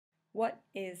What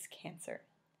is cancer?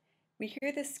 We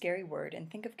hear this scary word and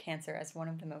think of cancer as one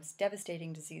of the most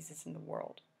devastating diseases in the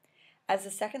world. As the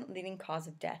second leading cause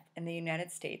of death in the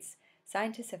United States,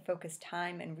 scientists have focused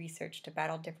time and research to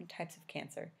battle different types of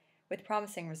cancer, with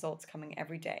promising results coming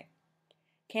every day.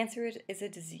 Cancer is a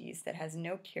disease that has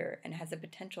no cure and has the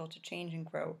potential to change and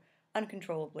grow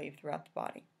uncontrollably throughout the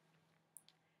body.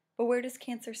 But where does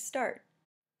cancer start?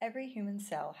 Every human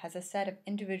cell has a set of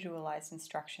individualized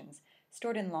instructions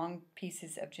stored in long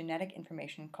pieces of genetic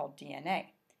information called DNA.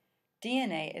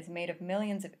 DNA is made of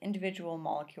millions of individual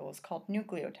molecules called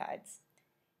nucleotides.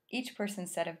 Each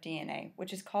person's set of DNA,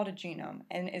 which is called a genome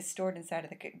and is stored inside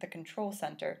of the control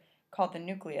center called the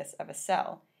nucleus of a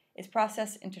cell, is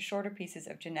processed into shorter pieces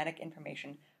of genetic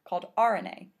information called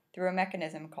RNA through a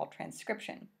mechanism called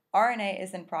transcription. RNA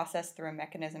is then processed through a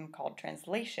mechanism called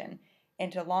translation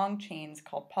into long chains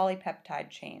called polypeptide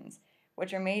chains,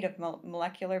 which are made of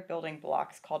molecular building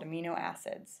blocks called amino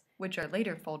acids, which are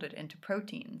later folded into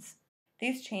proteins.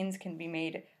 These chains can be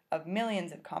made of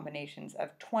millions of combinations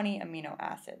of 20 amino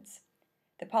acids.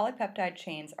 The polypeptide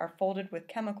chains are folded with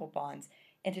chemical bonds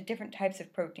into different types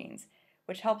of proteins,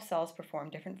 which help cells perform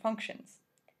different functions.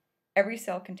 Every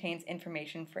cell contains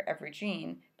information for every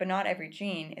gene, but not every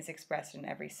gene is expressed in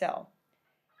every cell.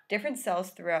 Different cells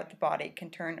throughout the body can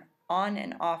turn on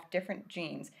and off different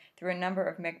genes through a number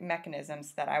of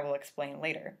mechanisms that I will explain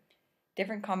later.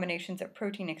 Different combinations of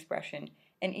protein expression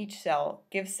in each cell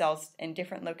give cells in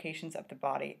different locations of the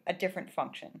body a different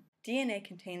function. DNA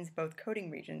contains both coding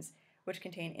regions, which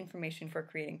contain information for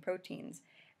creating proteins,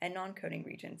 and non-coding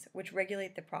regions, which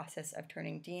regulate the process of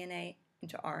turning DNA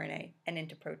into RNA and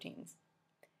into proteins.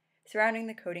 Surrounding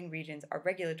the coding regions are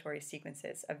regulatory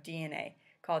sequences of DNA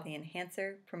called the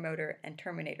enhancer, promoter, and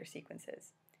terminator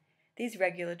sequences. These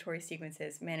regulatory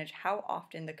sequences manage how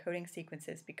often the coding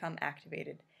sequences become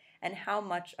activated and how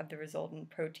much of the resultant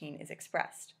protein is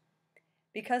expressed.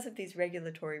 Because of these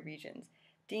regulatory regions,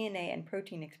 DNA and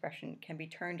protein expression can be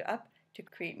turned up to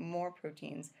create more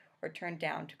proteins or turned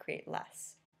down to create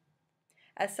less.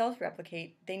 As cells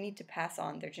replicate, they need to pass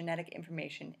on their genetic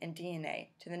information in DNA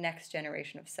to the next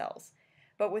generation of cells.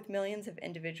 But with millions of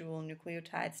individual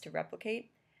nucleotides to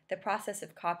replicate, the process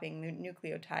of copying the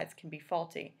nucleotides can be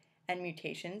faulty, and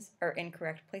mutations, or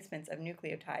incorrect placements of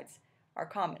nucleotides, are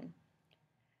common.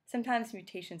 Sometimes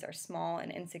mutations are small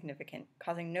and insignificant,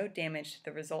 causing no damage to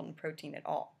the resultant protein at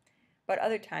all. But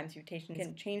other times, mutations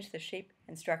can change the shape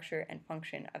and structure and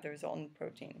function of the resultant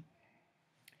protein.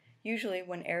 Usually,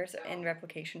 when errors in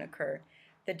replication occur,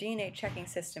 the DNA checking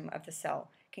system of the cell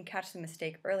can catch the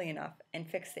mistake early enough and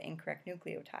fix the incorrect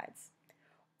nucleotides.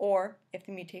 Or, if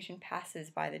the mutation passes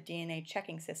by the DNA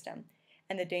checking system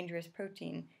and the dangerous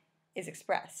protein is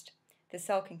expressed, the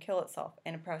cell can kill itself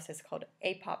in a process called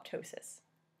apoptosis.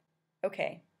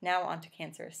 Okay, now on to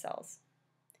cancerous cells.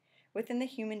 Within the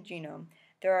human genome,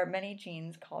 there are many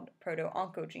genes called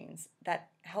proto-oncogenes that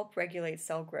help regulate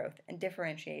cell growth and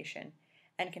differentiation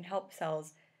and can help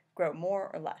cells grow more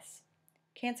or less.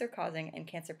 Cancer-causing and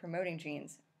cancer-promoting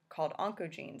genes, called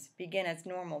oncogenes, begin as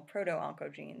normal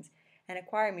proto-oncogenes and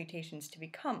acquire mutations to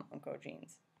become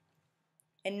oncogenes.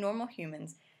 In normal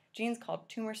humans, genes called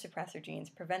tumor suppressor genes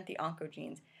prevent the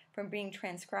oncogenes from being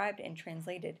transcribed and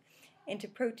translated into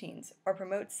proteins or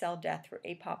promote cell death through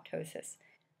apoptosis.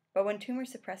 But when tumor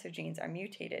suppressor genes are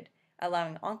mutated,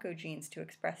 allowing oncogenes to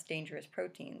express dangerous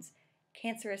proteins,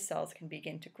 cancerous cells can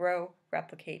begin to grow,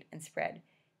 replicate, and spread,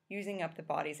 using up the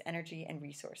body's energy and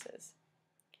resources.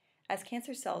 As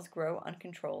cancer cells grow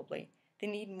uncontrollably, they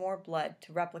need more blood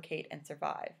to replicate and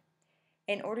survive.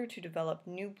 In order to develop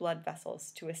new blood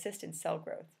vessels to assist in cell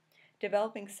growth,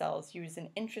 developing cells use an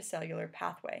intracellular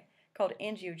pathway called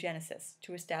angiogenesis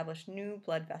to establish new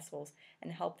blood vessels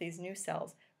and help these new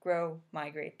cells grow,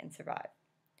 migrate, and survive.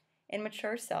 In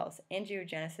mature cells,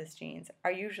 angiogenesis genes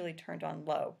are usually turned on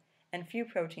low, and few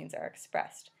proteins are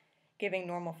expressed, giving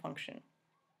normal function.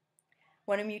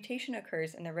 When a mutation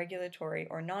occurs in the regulatory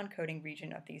or non-coding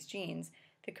region of these genes,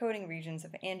 the coding regions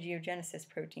of angiogenesis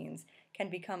proteins can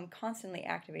become constantly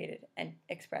activated and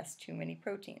express too many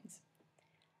proteins.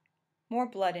 More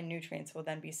blood and nutrients will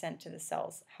then be sent to the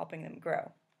cells, helping them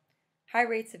grow. High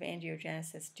rates of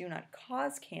angiogenesis do not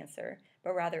cause cancer,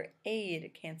 but rather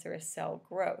aid cancerous cell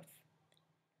growth.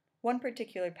 One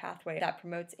particular pathway that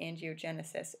promotes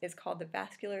angiogenesis is called the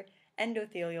vascular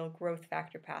endothelial growth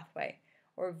factor pathway,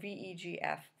 or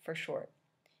VEGF for short.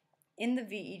 In the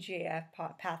VEGF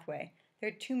pathway, there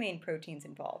are two main proteins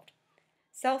involved: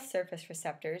 cell surface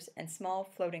receptors and small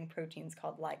floating proteins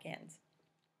called ligands.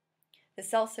 The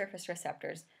cell surface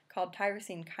receptors, called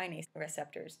tyrosine kinase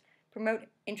receptors, promote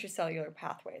intracellular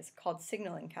pathways called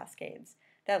signaling cascades,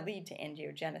 that lead to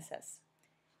angiogenesis.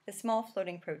 The small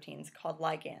floating proteins, called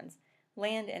ligands,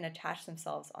 land and attach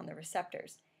themselves on the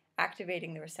receptors,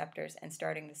 activating the receptors and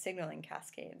starting the signaling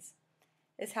cascades.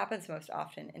 This happens most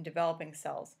often in developing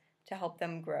cells to help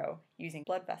them grow using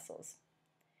blood vessels.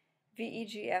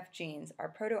 VEGF genes are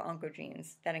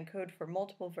proto-oncogenes that encode for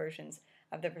multiple versions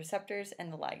of the receptors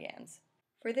and the ligands.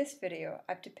 For this video,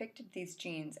 I've depicted these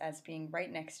genes as being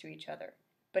right next to each other,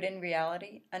 but in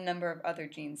reality, a number of other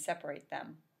genes separate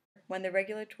them. When the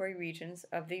regulatory regions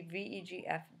of the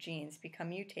VEGF genes become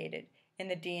mutated in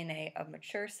the DNA of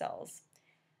mature cells,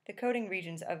 the coding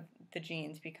regions of the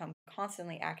genes become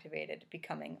constantly activated,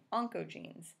 becoming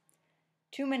oncogenes.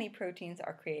 Too many proteins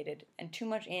are created and too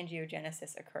much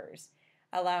angiogenesis occurs,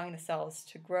 allowing the cells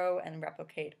to grow and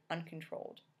replicate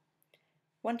uncontrolled.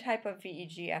 One type of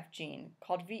VEGF gene,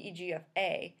 called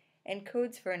VEGF-A,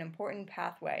 encodes for an important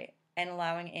pathway and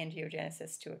allowing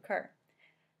angiogenesis to occur.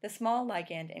 The small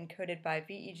ligand encoded by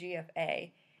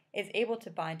VEGF-A is able to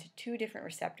bind to two different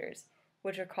receptors,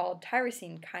 which are called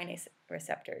tyrosine kinase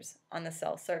receptors, on the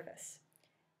cell surface.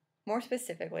 More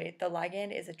specifically, the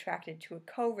ligand is attracted to a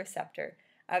co-receptor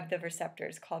of the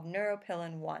receptors called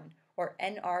neuropilin-1, or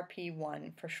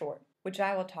NRP1 for short, which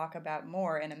I will talk about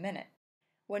more in a minute.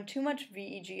 When too much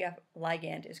VEGF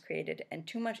ligand is created and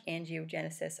too much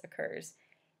angiogenesis occurs,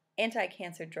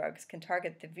 anti-cancer drugs can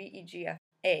target the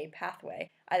VEGF-A pathway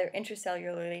either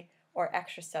intracellularly or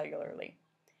extracellularly.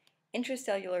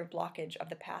 Intracellular blockage of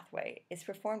the pathway is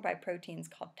performed by proteins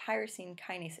called tyrosine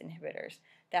kinase inhibitors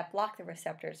that block the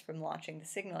receptors from launching the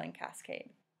signaling cascade.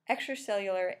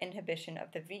 Extracellular inhibition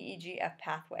of the VEGF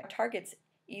pathway targets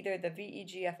either the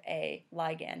VEGF-A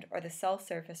ligand or the cell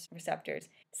surface receptors.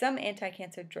 Some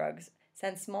anti-cancer drugs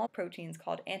send small proteins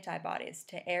called antibodies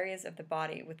to areas of the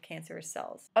body with cancerous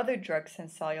cells. Other drugs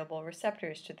send soluble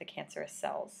receptors to the cancerous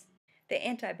cells. The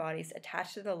antibodies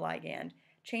attach to the ligand,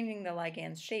 changing the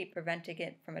ligand's shape, preventing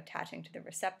it from attaching to the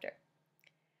receptor.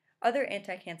 Other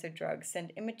anti-cancer drugs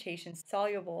send imitation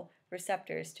soluble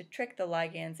receptors to trick the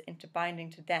ligands into binding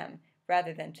to them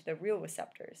rather than to the real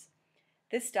receptors.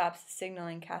 This stops the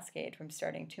signaling cascade from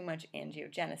starting too much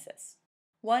angiogenesis.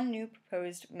 One new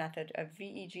proposed method of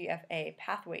VEGF-A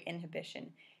pathway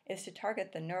inhibition is to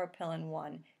target the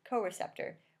neuropilin-1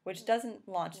 co-receptor, which doesn't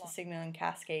launch the signaling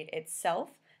cascade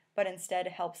itself, but instead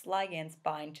helps ligands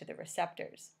bind to the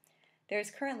receptors. There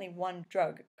is currently one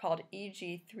drug called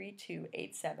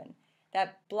EG-3287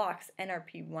 that blocks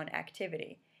NRP1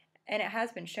 activity, and it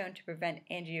has been shown to prevent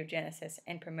angiogenesis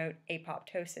and promote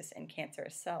apoptosis in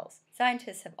cancerous cells.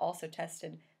 Scientists have also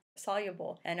tested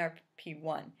soluble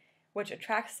NRP1, which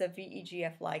attracts the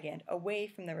VEGF ligand away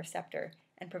from the receptor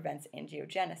and prevents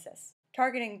angiogenesis.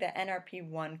 Targeting the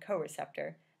NRP1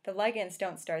 co-receptor, the ligands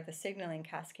don't start the signaling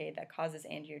cascade that causes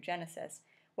angiogenesis,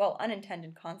 while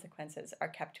unintended consequences are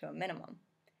kept to a minimum.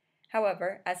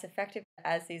 However, as effective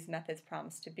as these methods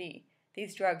promise to be,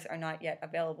 these drugs are not yet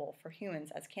available for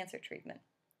humans as cancer treatment.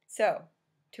 So,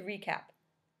 to recap,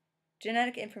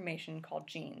 genetic information called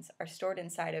genes are stored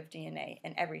inside of DNA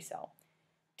in every cell.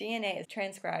 DNA is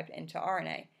transcribed into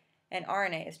RNA, and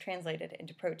RNA is translated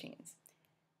into proteins.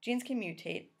 Genes can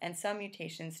mutate, and some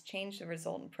mutations change the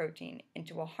resultant protein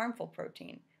into a harmful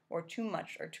protein, or too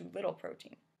much or too little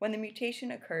protein. When the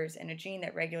mutation occurs in a gene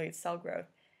that regulates cell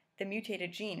growth, the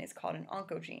mutated gene is called an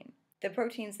oncogene. The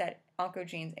proteins that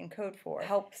oncogenes encode for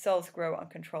help cells grow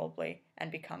uncontrollably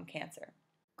and become cancer.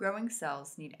 Growing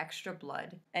cells need extra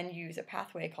blood and use a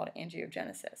pathway called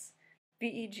angiogenesis.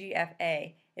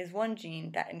 VEGF-A is one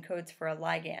gene that encodes for a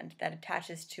ligand that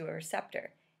attaches to a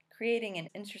receptor, creating an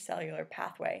intracellular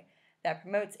pathway that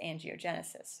promotes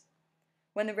angiogenesis.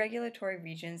 When the regulatory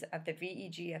regions of the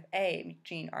VEGF-A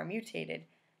gene are mutated,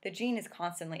 the gene is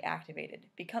constantly activated,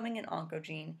 becoming an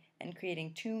oncogene and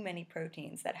creating too many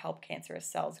proteins that help cancerous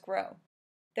cells grow.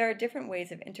 There are different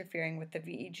ways of interfering with the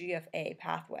VEGF-A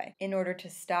pathway in order to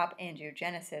stop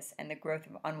angiogenesis and the growth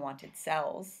of unwanted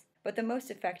cells, but the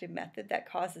most effective method that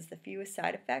causes the fewest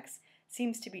side effects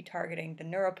seems to be targeting the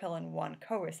neuropilin-1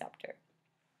 co-receptor.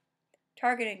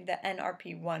 Targeting the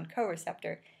NRP1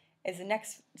 co-receptor is the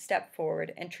next step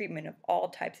forward in treatment of all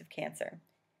types of cancer.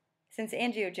 Since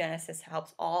angiogenesis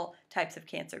helps all types of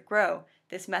cancer grow,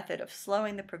 this method of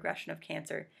slowing the progression of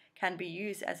cancer can be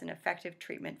used as an effective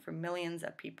treatment for millions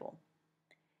of people.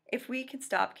 If we can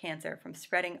stop cancer from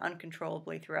spreading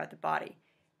uncontrollably throughout the body,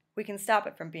 we can stop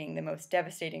it from being the most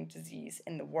devastating disease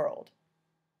in the world.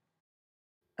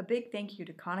 A big thank you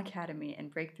to Khan Academy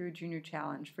and Breakthrough Junior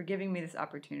Challenge for giving me this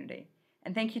opportunity,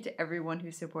 and thank you to everyone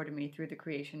who supported me through the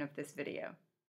creation of this video.